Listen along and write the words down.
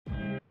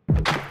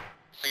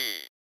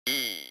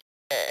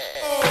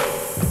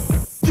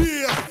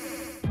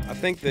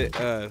think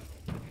that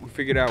we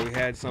figured out we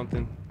had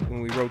something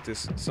when we wrote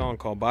this song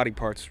called Body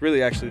Parts. It's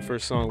really actually the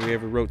first song we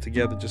ever wrote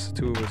together, just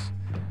the two of us.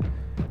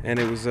 And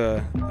it was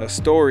a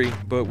story,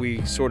 but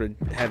we sort of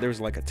had, there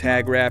was like a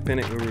tag rap in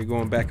it where we were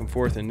going back and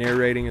forth and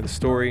narrating of the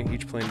story,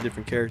 each playing a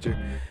different character.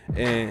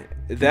 And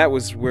that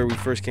was where we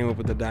first came up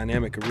with the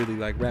dynamic of really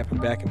like rapping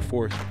back and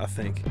forth, I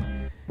think.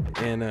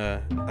 And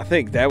I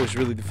think that was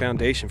really the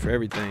foundation for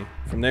everything.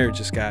 From there it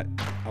just got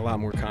a lot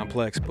more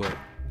complex, but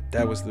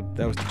that was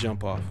the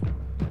jump off.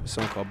 A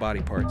song called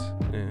Body Parts.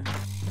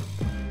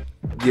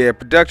 Yeah,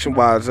 production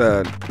wise,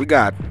 we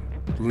got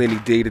Lenny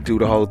D to do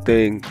the whole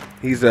thing.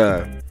 He's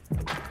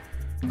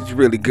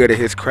really good at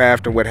his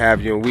craft and what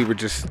have you, and we were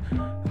just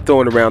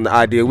throwing around the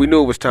idea. We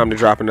knew it was time to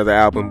drop another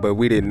album, but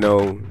we didn't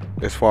know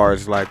as far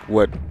as like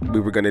what we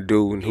were gonna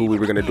do and who we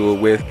were gonna do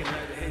it with.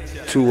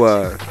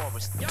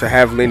 To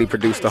have Lenny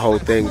produce the whole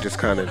thing just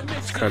kind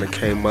of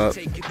came up.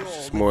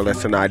 It's more or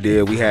less an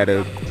idea. We had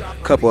a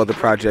couple other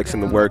projects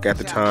in the work at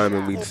the time,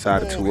 and we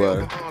decided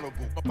to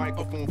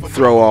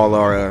throw all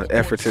our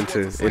efforts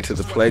into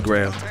the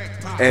playground.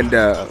 And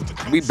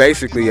we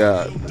basically,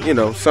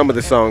 some of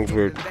the songs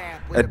were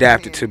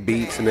adapted to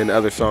beats, and then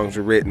other songs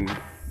were written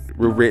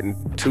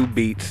to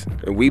beats.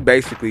 And we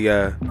basically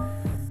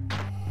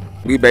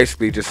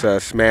just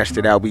smashed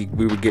it out. We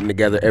were getting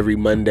together every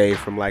Monday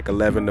from like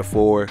 11 to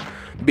 4,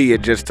 be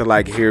it just to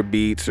like hear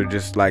beats or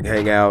just like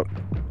hang out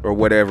or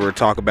whatever, or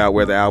talk about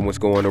where the album was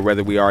going or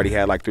whether we already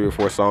had like 3 or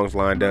 4 songs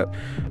lined up.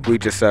 We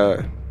just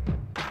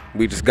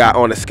got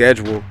on a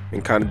schedule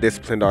and kind of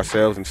disciplined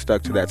ourselves and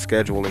stuck to that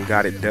schedule and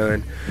got it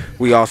done.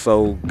 We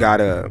also got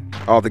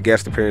all the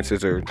guest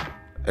appearances are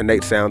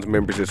Innate Sounds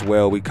members as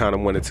well. We kind of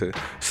wanted to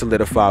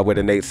solidify what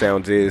Innate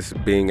Sounds is,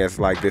 being as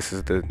like this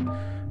is the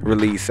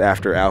release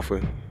after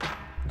Alpha.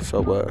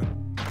 So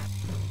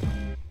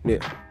yeah.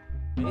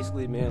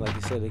 Basically, man, like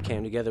you said, it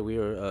came together.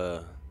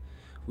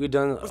 We'd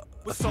done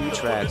a few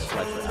tracks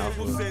like for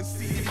Alpha,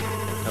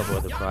 a couple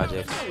other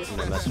projects,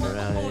 messing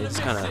around, and it's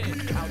kind of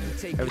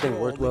everything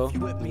worked well,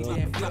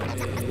 And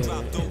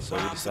so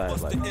we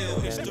decided like,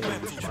 okay,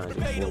 we're trying to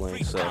do full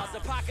length. So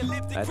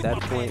at that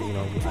point,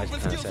 I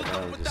just kind of sat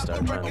down and just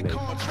started trying to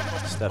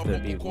make stuff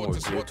that'd be more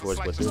geared towards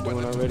what they're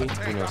doing already,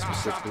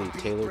 specifically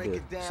tailored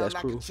to Ces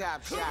Cru.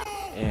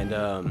 And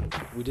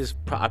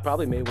I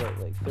probably made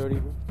like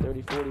 30,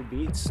 40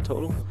 beats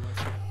total,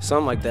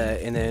 something like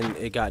that. And then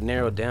it got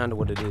narrowed down to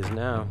what it is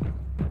now.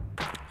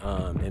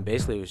 And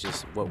basically it was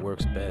just what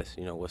works best,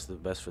 what's the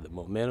best for the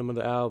momentum of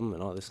the album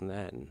and all this and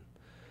that. And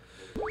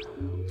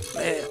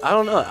man, I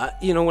don't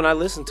know. When I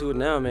listen to it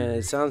now, man,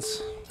 it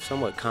sounds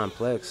somewhat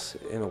complex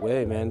in a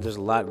way, man. There's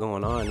a lot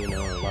going on, in a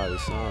lot of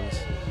these songs.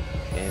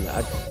 And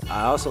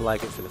I also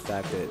like it for the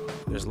fact that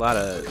there's a lot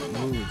of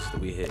moods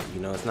that we hit,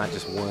 it's not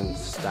just one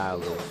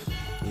style of,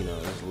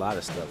 there's a lot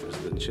of stuff. There's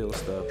the chill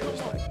stuff,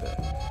 there's like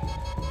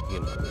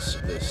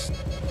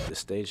the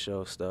stage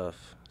show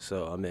stuff.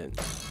 So I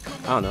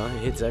don't know, it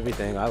hits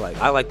everything. I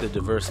like the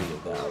diversity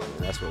of the album.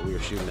 And that's what we were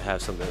shooting, to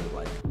have something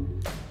like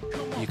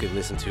you could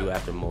listen to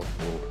after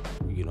multiple,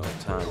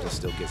 times and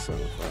still get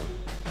something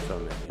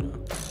from it,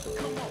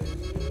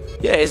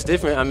 Yeah, it's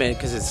different.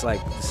 Because it's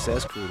like the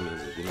Ces Cru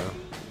music,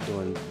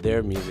 Doing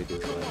their music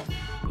is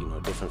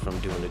like, different from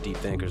doing the Deep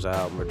Thinkers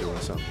album or doing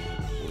something,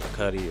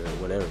 Cudi or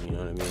whatever, you know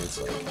what I mean?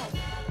 It's like,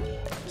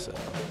 so,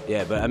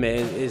 yeah, but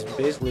it's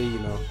basically,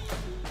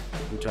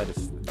 we tried to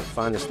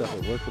find the stuff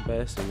that worked the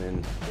best and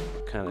then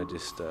kind of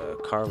just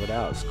carve it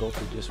out,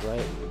 sculpt it just right,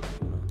 and,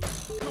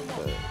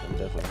 but I'm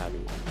definitely happy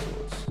with the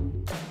results.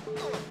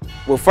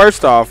 Well,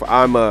 first off,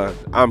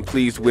 I'm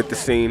pleased with the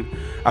scene.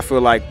 I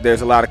feel like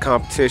there's a lot of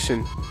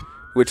competition,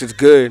 which is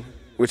good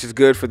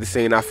for the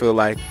scene, I feel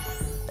like.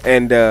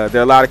 And there are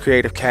a lot of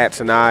creative cats,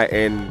 and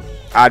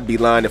I'd be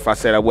lying if I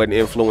said I wasn't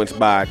influenced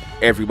by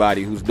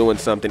everybody who's doing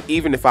something,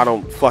 even if I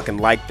don't fucking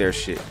like their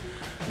shit.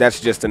 That's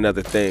just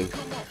another thing.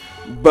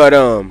 But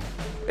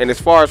and as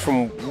far as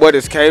from what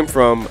it came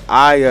from,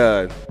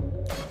 I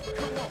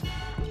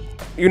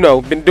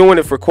been doing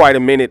it for quite a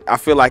minute. I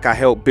feel like I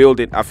helped build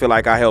it. I feel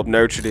like I helped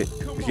nurture it,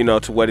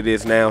 to what it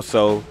is now.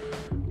 So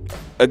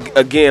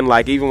again,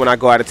 like even when I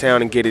go out of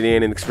town and get it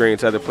in and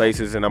experience other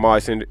places, and I'm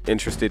always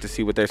interested to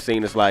see what their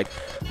scene is like,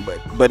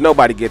 but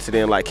nobody gets it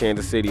in like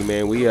Kansas City,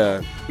 man. We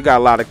got a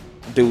lot of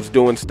dudes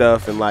doing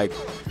stuff, and like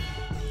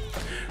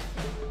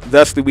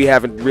thusly we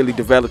haven't really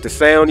developed a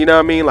sound,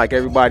 like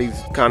everybody's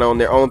kind of on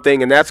their own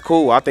thing, and that's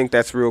cool. I think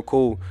that's real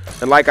cool.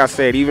 And like I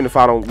said, even if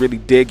I don't really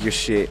dig your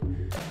shit,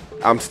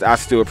 I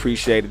still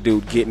appreciate a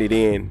dude getting it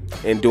in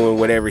and doing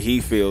whatever he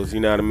feels, you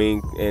know what I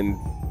mean? And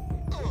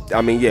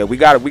yeah, we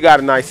got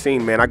a nice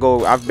scene, man.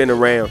 I've been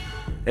around,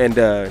 and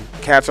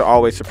cats are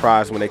always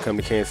surprised when they come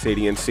to Kansas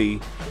City and see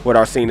what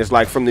our scene is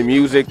like, from the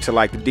music to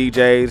like the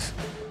DJs,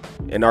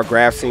 and our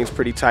graph scene's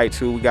pretty tight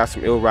too. We got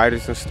some ill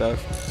writers and stuff.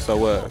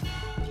 So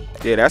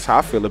yeah, that's how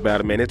I feel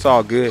about it, man. It's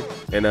all good,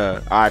 and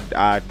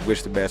I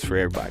wish the best for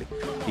everybody,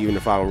 even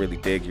if I don't really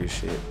dig your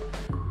shit.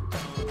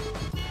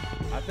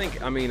 I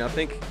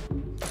think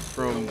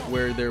from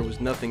where there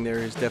was nothing, there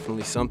is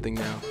definitely something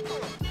now.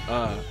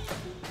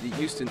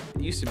 used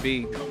to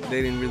be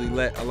they didn't really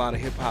let a lot of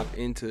hip hop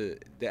into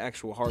the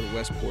actual heart of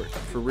Westport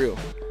for real,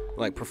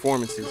 like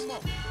performances.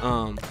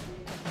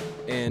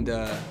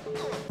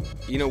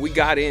 You know, we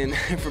got in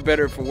for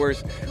better or for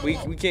worse. We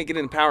can't get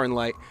in Power and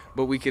Light,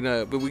 but we can.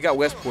 But we got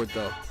Westport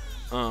though.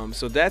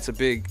 So that's a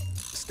big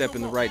step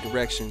in the right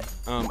direction.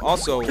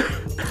 Also,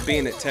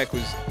 being at Tech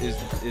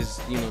is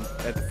you know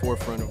at the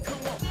forefront of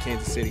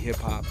Kansas City hip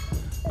hop.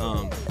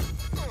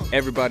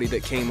 Everybody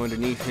that came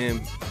underneath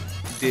him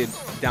did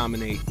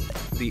dominate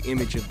the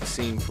image of the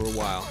scene for a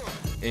while.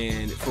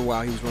 And for a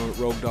while he was running with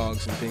Road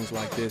Dogs and things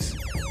like this,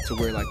 to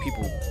where like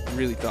people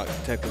really thought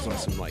Tech was on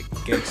some like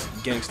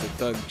gangster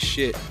thug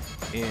shit,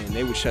 and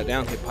they would shut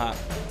down hip hop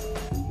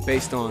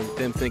based on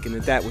them thinking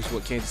that that was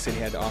what Kansas City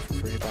had to offer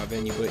for a hip hop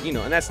venue. But you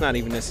know, and that's not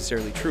even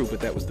necessarily true, but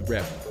that was the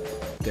rep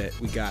that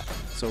we got.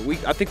 So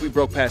I think we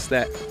broke past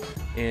that,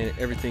 and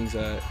everything's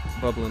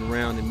bubbling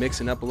around and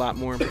mixing up a lot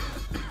more.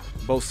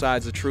 Both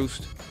sides of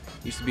truce.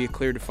 Used to be a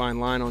clear defined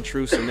line on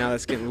truce, and now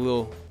that's getting a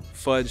little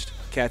fudged.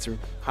 Cats are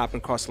hopping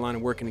across the line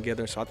and working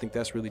together, so I think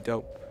that's really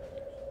dope.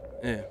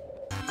 Yeah.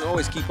 You can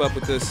always keep up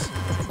with us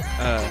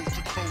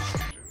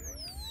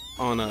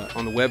on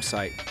the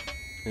website,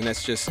 and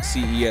that's just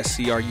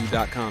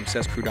cescru.com,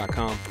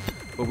 cescru.com.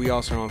 But we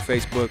also are on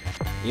Facebook,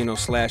 you know,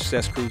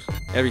 /Cescru,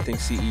 everything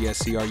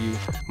CESCRU,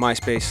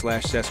 MySpace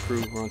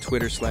 /Cescru, we're on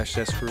Twitter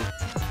 /Cescru.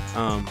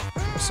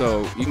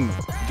 So you can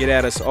get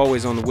at us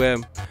always on the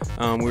web.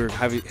 We're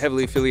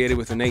heavily affiliated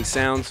with Innate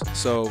Sounds,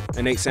 so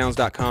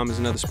innatesounds.com is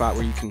another spot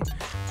where you can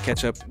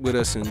catch up with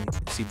us and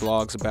see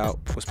blogs about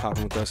what's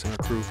popping with us and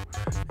our crew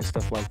and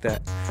stuff like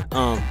that.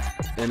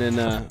 And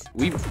then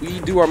we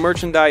do our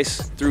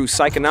merchandise through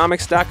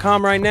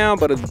psychonomics.com right now,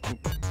 but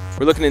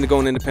we're looking into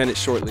going independent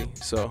shortly.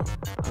 So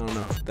I don't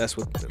know. That's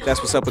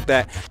what's up with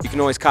that. You can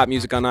always cop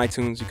music on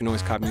iTunes. You can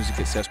always cop music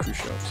at Ces Cru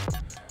shows.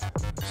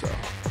 So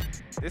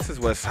this is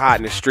what's hot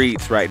in the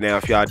streets right now.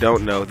 If y'all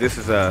don't know, this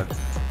is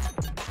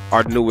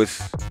our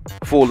newest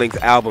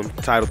full-length album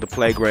titled The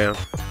Playground.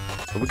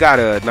 We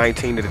got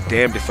 19 of the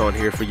damnedest on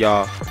here for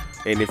y'all.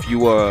 And if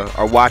you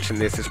are watching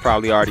this, it's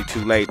probably already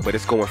too late, but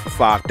it's going for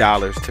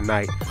 $5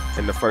 tonight.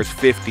 And the first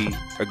 50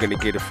 are going to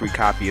get a free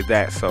copy of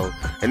that. So,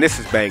 and this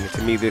is banging.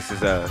 To me, this is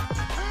better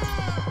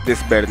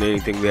than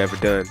anything we ever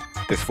done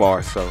this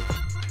far. So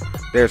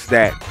there's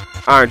that.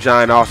 Iron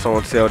Giant also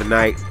on sale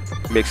tonight.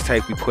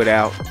 Mixtape we put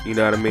out. You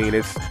know what I mean?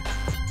 It's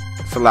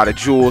a lot of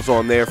jewels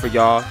on there for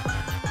y'all.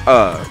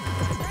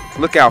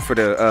 Look out for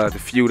the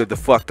feud of the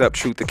Fucked Up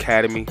Truth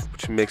Academy,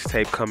 which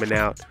mixtape coming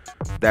out.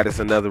 That is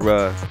another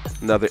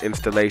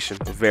installation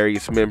of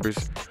various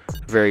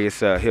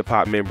hip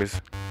hop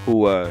members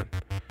who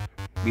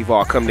we've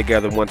all come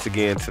together once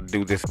again to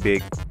do this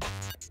big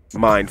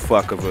mind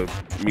fuck of a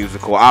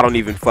musical. I don't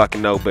even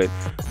fucking know, but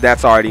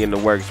that's already in the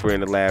works. We're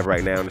in the lab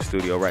right now, in the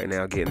studio right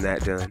now, getting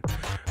that done.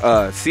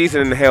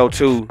 Season in Hell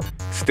 2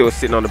 still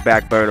sitting on the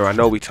back burner. I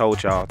know we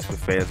told y'all, to the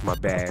fans, my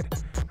bad.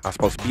 I was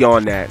supposed to be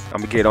on that. I'm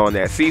gonna get on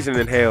that. Season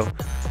in Hell,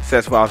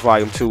 Sex Files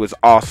Volume 2 is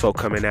also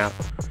coming out.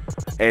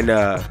 And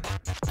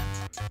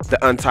the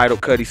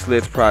Untitled Cuddy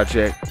Slids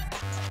project,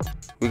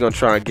 we're gonna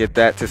try and get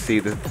that to see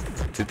the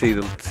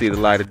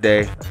light of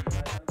day.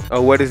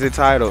 Oh, what is it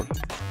titled?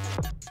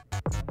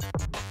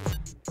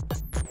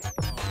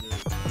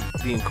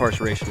 The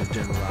Incarceration of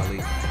General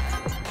Ali.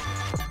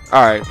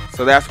 Alright,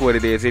 so that's what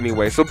it is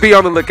anyway. So be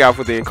on the lookout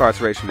for The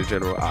Incarceration of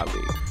General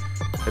Ali.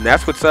 And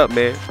that's what's up,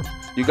 man.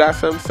 You got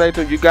something to say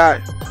to him? You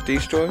got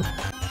DStroy?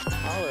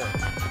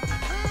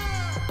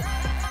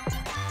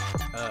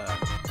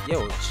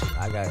 Yo,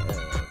 I got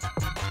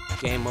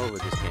Game Over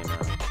just came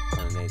out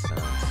on Innate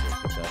Sounds, so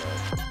put that up.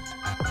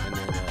 And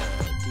then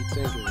Deep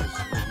Thinkers is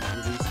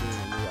releasing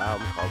a new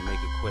album called Make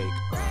It Quake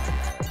on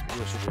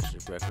Wilshire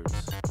District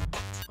Records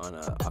on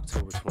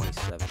October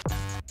 27th.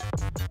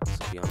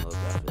 So be on the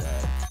lookout for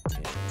that.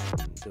 And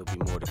there'll be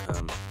more to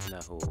come in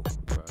that whole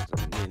process.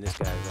 Me and this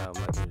guy's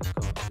album, like we were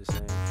just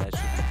saying, that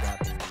should be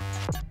dropping.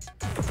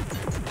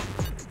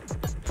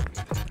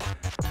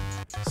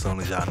 As soon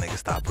as y'all niggas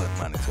stop putting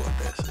money toward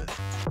that shit.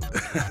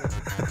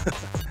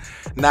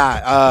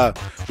 Nah,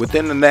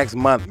 within the next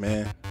month,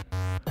 man.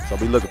 So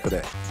be looking for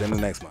that within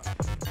the next month.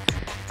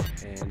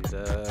 And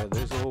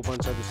there's a whole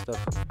bunch of other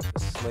stuff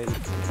slated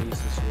for release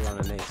this year on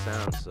Innate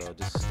Sounds, so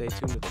just stay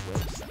tuned to the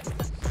website.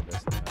 That's the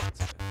best thing I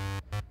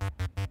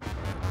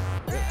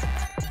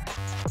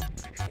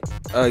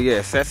would say.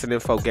 Yeah, Sess and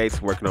Info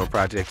Gates working on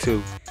Project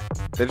 2.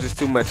 There's just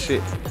too much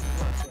shit.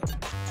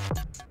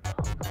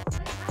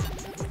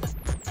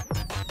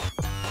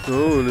 I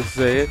don't want to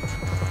say it.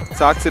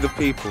 Talk to the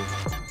people.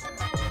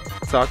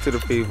 Talk to the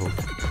people.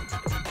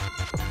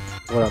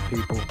 What up,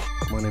 people?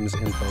 My name is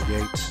Info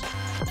Gates.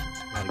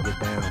 Gotta get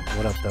down.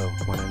 What up, though?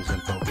 My name is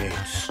Info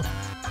Gates.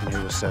 I'm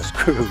here with Ces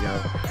Cru,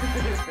 yo.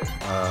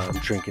 I'm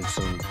drinking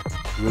some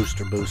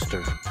Rooster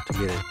Booster to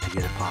get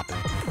it popping.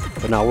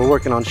 But no, we're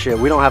working on shit.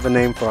 We don't have a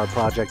name for our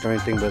project or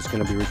anything, but it's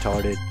gonna be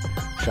retarded.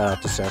 Shout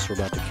out to Ces. We're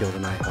about to kill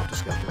tonight. Help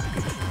us get the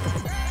people.